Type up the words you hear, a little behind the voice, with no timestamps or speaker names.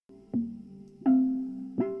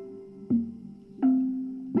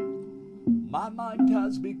My mind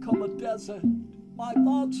has become a desert, my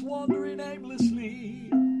thoughts wandering aimlessly,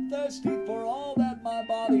 thirsty for all that my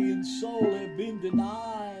body and soul have been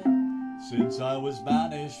denied, since I was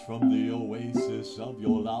banished from the oasis of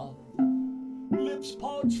your love. Lips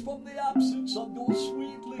parched from the absence of your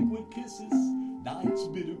sweet liquid kisses, nights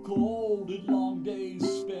bitter cold and long days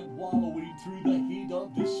spent wallowing through the heat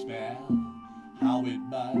of despair. How it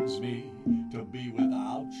mags me to be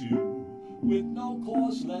without you, with no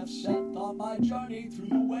course left set on my journey through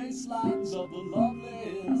the wastelands of the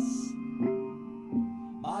loveless.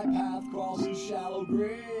 My path crosses shallow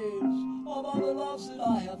graves of other loves that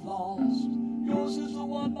I have lost. Yours is the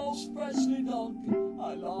one most freshly dug.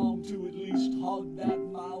 I long to at least hug that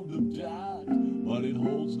mound of death, but it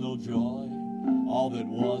holds no joy. All that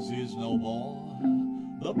was is no more.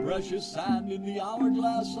 The precious sand in the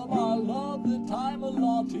hourglass of our love that time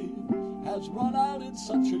allotted has run out in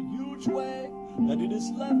such a huge way that it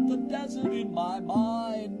has left a desert in my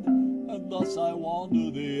mind, and thus I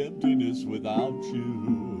wander the emptiness without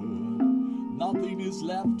you. Nothing is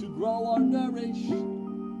left to grow or nourish.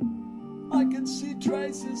 I can see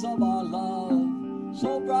traces of our love,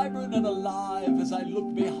 so vibrant and alive as I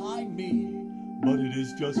look behind me, but it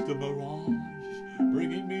is just a mirage,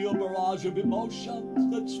 bringing me a barrage of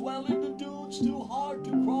emotions that swell into dunes too hard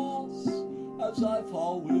to cross, as I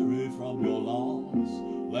fall weary from your loss,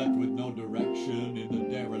 left with no direction in the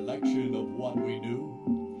dereliction of what we knew.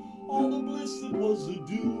 All the bliss that was the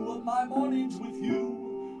dew of my mornings with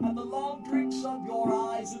you, and the long drinks of your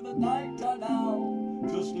eyes in the night are now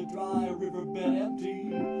just a dry riverbed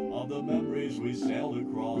empty of the memories we sailed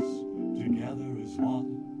across together as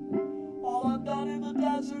one. All undone in the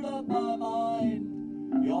desert of my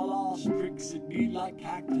mind, your lost pricks at me like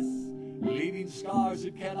cactus, leaving scars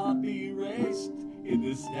that cannot be erased in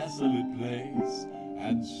this desolate place.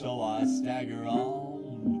 And so I stagger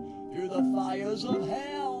on through the fires of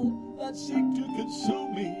hell that seek to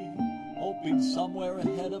consume me, hoping somewhere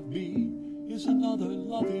ahead of me is another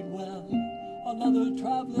loving well. Another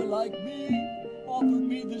traveler like me offered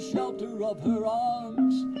me the shelter of her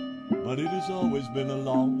arms, but it has always been a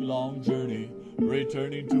long, long journey,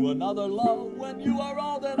 returning to another love when you are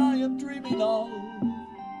all that I am dreaming of.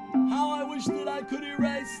 How I wish that I could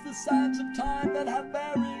erase the sands of time that have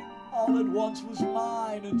buried all that once was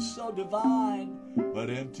mine and so divine, but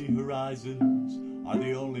empty horizons are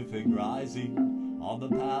the only thing rising on the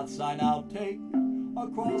paths I now take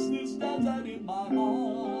across this desert in my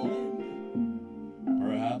mind.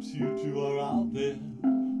 Perhaps you two are out there,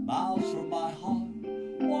 miles from my heart,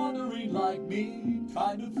 wandering like me,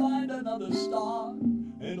 trying to find another star,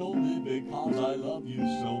 and only because I love you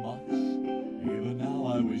so much. Even now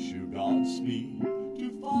I wish you Godspeed,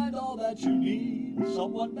 to find all that you need,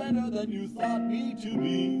 someone better than you thought me to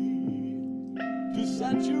be, to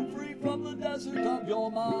set you free from the desert of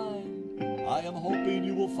your mind. I am hoping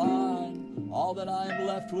you will find all that I am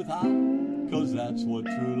left without, 'cause that's what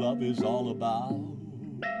true love is all about.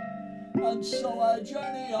 And so I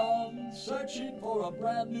journey on, searching for a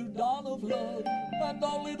brand new dawn of love, and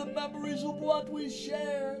only the memories of what we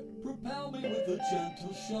shared propel me with a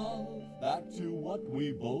gentle shove back to what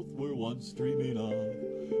we both were once dreaming of,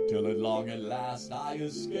 till at long at last I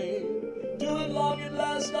escape, till at long at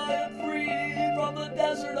last I am free from the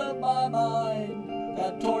desert of my mind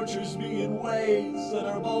that tortures me in ways that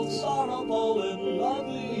are both sorrowful and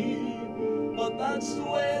lovely. But that's the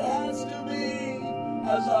way it has to be,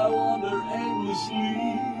 as I wander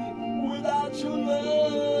aimlessly without your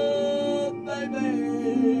love.